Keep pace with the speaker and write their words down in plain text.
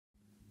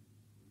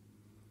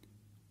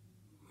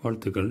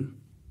வாழ்த்துக்கள்.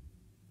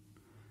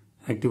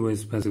 Active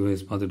voice passive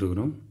voice பார்த்துட்டு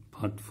இருக்கிறோம்.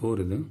 பார்ட்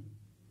 4 இது.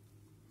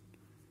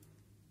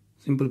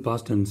 சிம்பிள்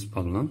பாஸ்ட் டென்ஸ்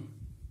பார்க்கலாம்.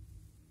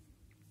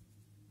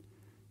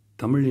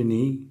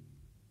 Tamilini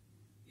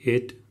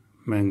add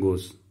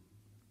mangoes.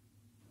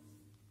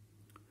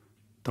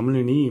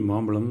 தமிழினி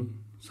மாம்பழம்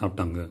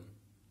சாப்பிட்டாங்க.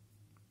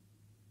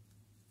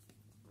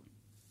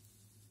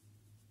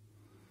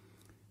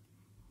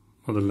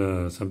 முதல்ல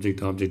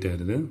சப்ஜெக்ட் ஆப்ஜெக்ட்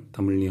ஆயிடுது.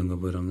 தமிழினி அங்கே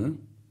போயிடுறாங்க.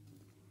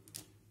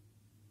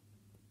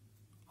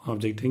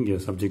 ஆப்ஜெக்ட் இங்கே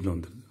சப்ஜெக்டில்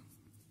வந்துடுது.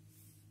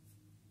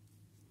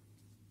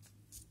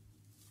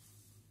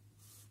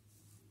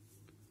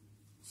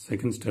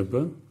 Second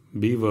step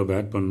B verb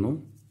add பண்ணணும்.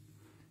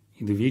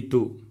 இது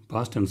V2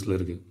 பாஸ்ட் டென்ஸில்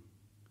இருக்குது.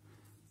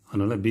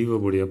 அதனால் பி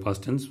வேர்புடைய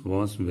பாஸ்ட் டென்ஸ்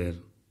வாஸ் வேர்.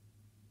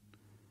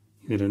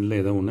 இது ரெண்டில்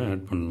ஏதோ ஒன்று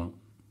ஆட் பண்ணலாம்.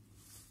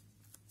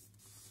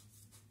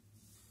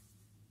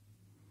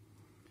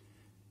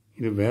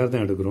 இது வேர்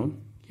தான் எடுக்கிறோம்.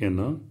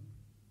 ஏன்னா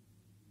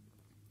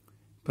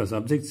இப்போ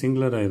சப்ஜெக்ட்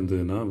சிங்குலராக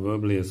இருந்ததுன்னா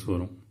வேர்பில் எஸ்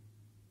வரும்.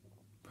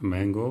 இப்போ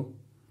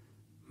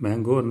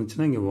மேங்கோ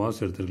இருந்துச்சுன்னா இங்கே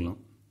வாஸ் எடுத்துருக்கலாம்.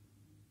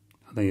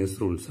 அதான் S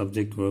rule,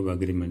 subject verb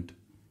agreement.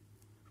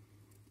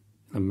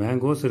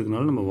 Mangoes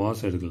இருக்கனால நம்ம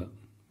வாஸ் எடுக்கல,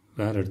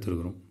 வேர்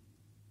எடுத்துருக்குறோம்.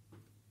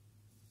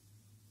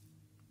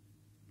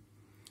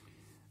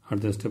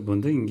 அடுத்த ஸ்டெப்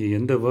வந்து இங்கே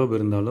எந்த வேர்ப்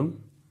இருந்தாலும்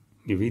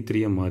இங்கே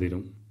V3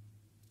 மாறிடும்.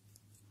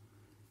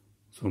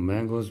 ஸோ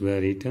மேங்கோஸ்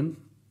வேர் ஈட்டன்.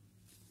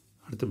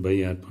 அடுத்து பை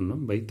ஆட்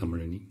பண்ணோம். பை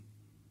தமிழினி.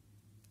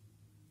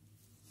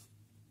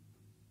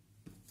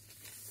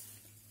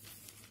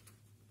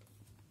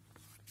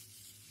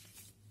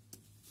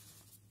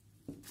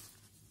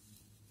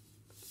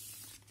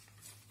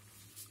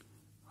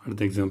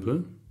 அடுத்த example,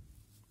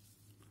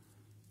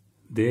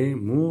 they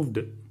moved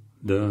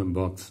the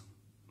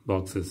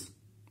boxes.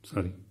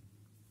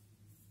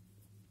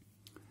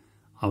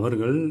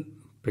 அவர்கள்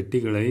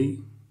பெட்டிகளை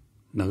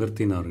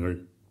நகர்த்தினார்கள்.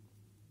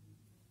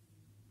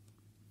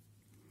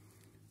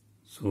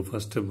 ஸோ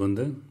ஃபர்ஸ்ட் ஸ்டெப்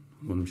வந்து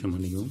ஒரு நிமிஷம்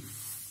பண்ணிக்கும்.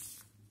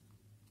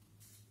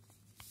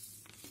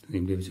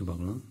 இப்படியே வச்சு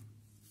பார்க்கலாம்,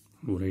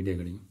 ஒரு ஐடியா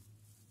கிடைக்கும்.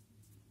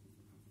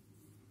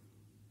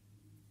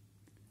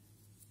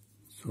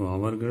 ஸோ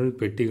அவர்கள்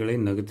பெட்டிகளை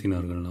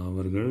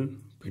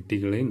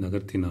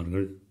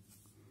நகர்த்தினார்கள்.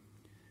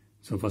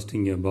 ஸோ ஃபஸ்ட்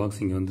இங்கே பாக்ஸ்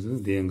இங்கே வந்தது,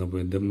 தே அங்கே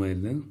போய் தெம்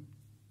ஆயிடுது.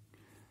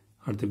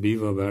 அடுத்து பி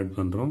வேர்ப் ஆட்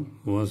பண்ணுறோம்.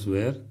 வாஸ்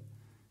வேர்.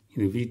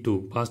 இது V2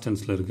 பாஸ்ட்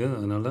டென்ஸில் இருக்குது.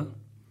 அதனால்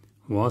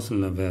வாஸ்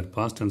இல்லை வேர்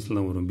பாஸ்ட்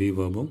டென்ஸில் வரும் பி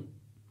வேர்பும்.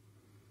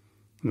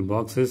 இந்த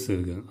பாக்ஸஸ்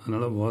இருக்குது,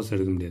 அதனால் வாஸ்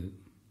எடுக்க முடியாது.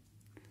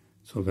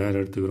 ஸோ வேர்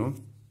எடுத்துக்கிறோம்.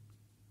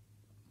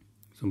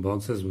 ஸோ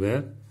பாக்ஸஸ்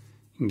வேர்.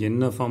 இங்கே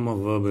என்ன ஃபார்ம்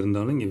ஆஃப் வேர்ப்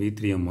இருந்தாலும் இங்கே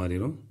V3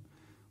 மாறிடும்.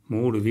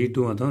 மூவ்டு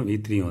V2 அதான்,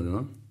 V3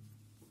 அதுதான்.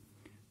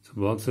 So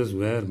boxes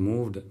where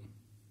moved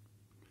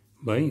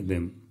by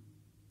them.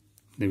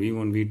 இந்த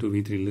V1 V2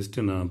 V3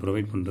 லிஸ்ட்டு நான்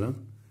ப்ரொவைட் பண்ணுறேன்,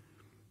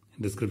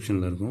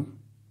 டிஸ்கிரிப்ஷனில் இருக்கும்.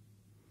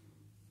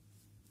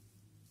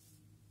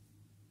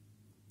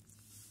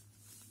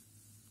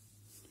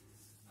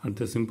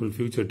 அடுத்த சிம்பிள்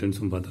ஃபியூச்சர்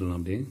டென்ஸும் பார்த்துடலாம்.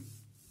 அப்படியே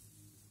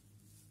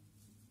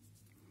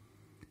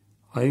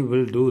I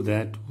will do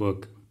that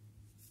work.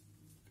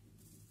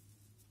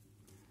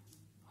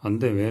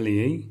 அந்த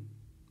வேலையை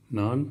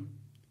நான்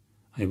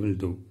ஐ வில்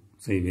டூ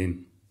செய்வேன்.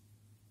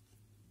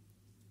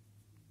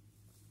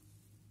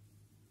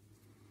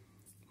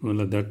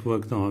 முதல்ல தட்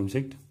ஒர்க் தான்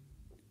ஆப்ஜெக்ட்.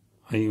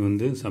 ஐ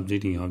வந்து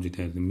சப்ஜெக்ட், இங்கே ஆப்ஜெக்ட்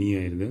ஆயிடுது, மீ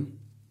ஆயிடுது.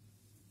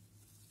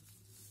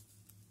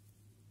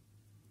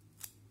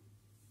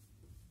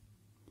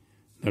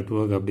 தட்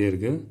ஒர்க் அப்படியே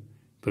இருக்குது.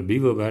 இப்போ பி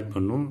வேர்ப் ஆட்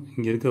பண்ணோம்.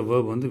 இங்கே இருக்க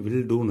வேர்ப் வந்து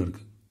வில் டூன்னு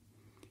இருக்குது.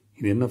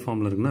 இது என்ன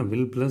ஃபார்மில் இருக்குன்னா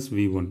வில் ப்ளஸ்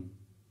V1,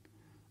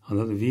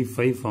 அதாவது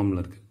V5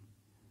 ஃபார்மில் இருக்குது.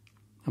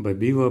 அப்போ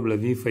பி வேர்பில்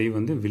V5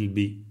 வந்து வில்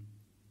பி.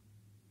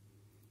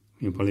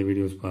 நீங்கள் பழைய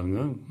வீடியோஸ்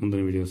பாருங்கள்,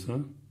 முந்தின வீடியோஸை.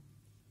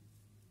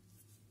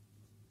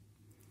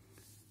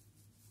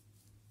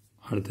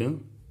 அடுத்து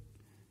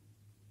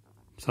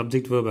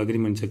சப்ஜெக்ட் வேர்ப்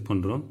அக்ரிமெண்ட் செக்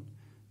பண்ணுறோம்.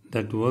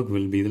 That work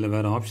will be. இதில்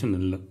வேறு ஆப்ஷன்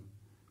இல்லை,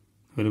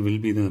 வெறும்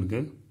வில் பி தான்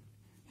இருக்குது.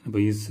 இப்போ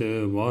இஸ்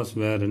வாஸ்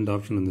வேர் 2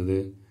 ஆப்ஷன்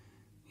இருந்தது.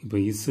 இப்போ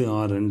இஸ்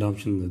ஆர் 2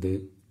 ஆப்ஷன் இருந்தது.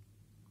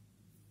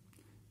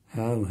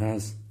 ஹேவ்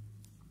ஹேஸ்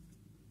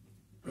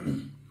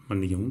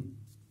மன்னிக்கவும்.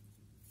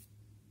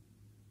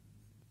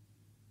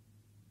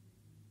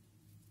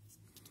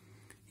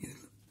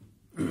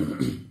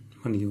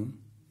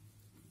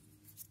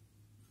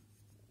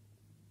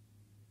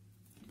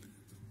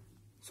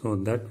 ஸோ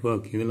தட்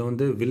ஒர்க் இதில்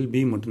வந்து வில்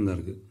பி மட்டும்தான்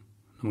இருக்குது,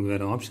 நமக்கு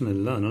வேறு ஆப்ஷன்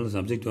இல்லை. அதனால்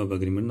சப்ஜெக்ட் வேர்ப்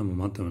அக்ரிமெண்ட் நம்ம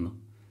மாற்ற வேணாம்.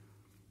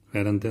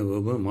 வேறு எந்த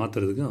வேர்பை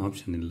மாற்றுறதுக்கு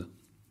ஆப்ஷன் இல்லை.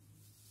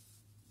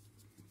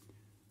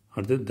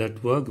 அடுத்து தட்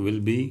ஒர்க்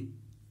வில் பி.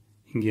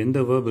 இங்கே எந்த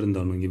வேர்ப்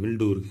இருந்தாலும், இங்கே வில்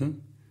டூ இருக்குது,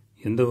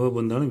 எந்த வேர்ப்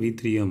இருந்தாலும்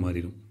V3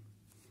 மாறிடும்.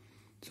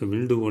 ஸோ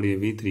வில் டூவோடைய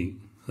V3,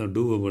 அதாவது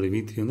டூ வேர்போடைய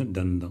V3 வந்து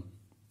டன் தான்.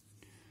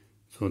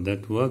 So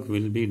that work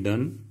will be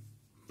done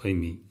by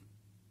me.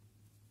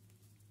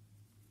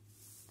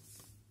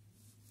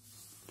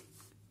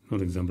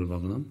 ஒரு எக்ஸாம்பிள்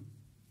பார்க்கலாம்.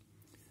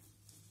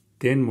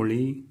 Thenmozhi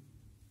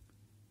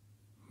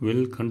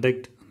will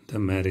conduct the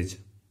marriage.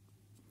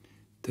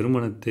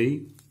 திருமணத்தை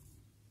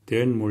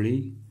தேன்மொழி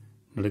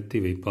நடத்தி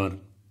வைப்பார்.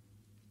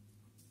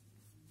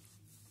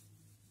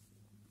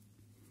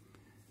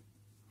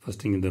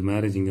 ஃபஸ்ட் இங்கே இந்த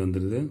மேரேஜ் இங்கே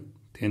வந்துடுது,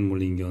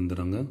 தேன்மொழி இங்கே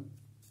வந்துடுறாங்க,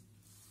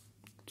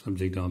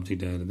 சப்ஜெக்ட்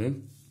ஆப்ஜெக்ட் ஆகிடுது.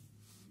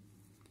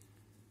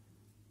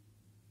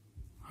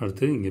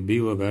 அடுத்து இங்கே பி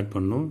வேர்ப் ஆட்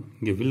பண்ணோம்.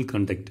 இங்கே will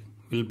conduct,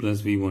 will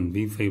plus V1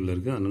 V5ல்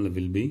இருக்குது, அதனால்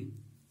will be.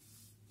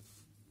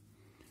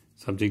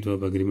 Subject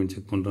verb agreement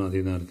check பண்ணுறோம்,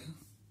 அதே தான் இருக்குது,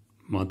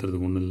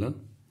 மாற்றுறதுக்கு ஒன்றும் இல்லை.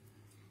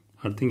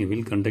 அடுத்து இங்கே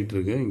வில் கண்டக்ட்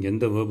இருக்குது, இங்கே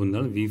எந்த வேர்ப்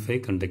இருந்தாலும் V5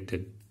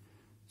 conducted.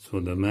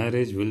 So the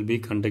marriage will be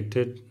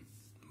conducted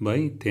by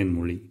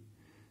Thenmozhi.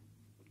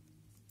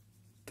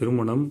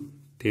 திருமணம்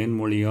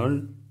தேன்மொழியால்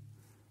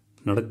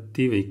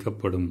நடத்தி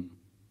வைக்கப்படும்.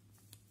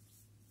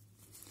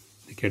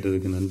 இது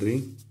கேட்டதுக்கு நன்றி.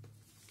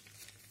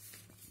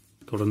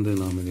 தொடர்ந்து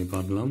நாம் இதை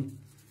பார்க்கலாம்.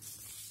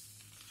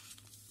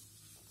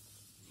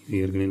 இது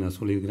ஏற்கனவே நான்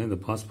சொல்லியிருக்கிறேன், இதை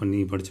பாஸ் பண்ணி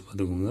படித்து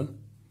பார்த்துக்கோங்க.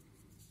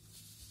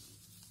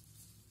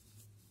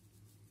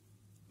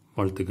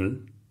 வாழ்த்துக்கள்.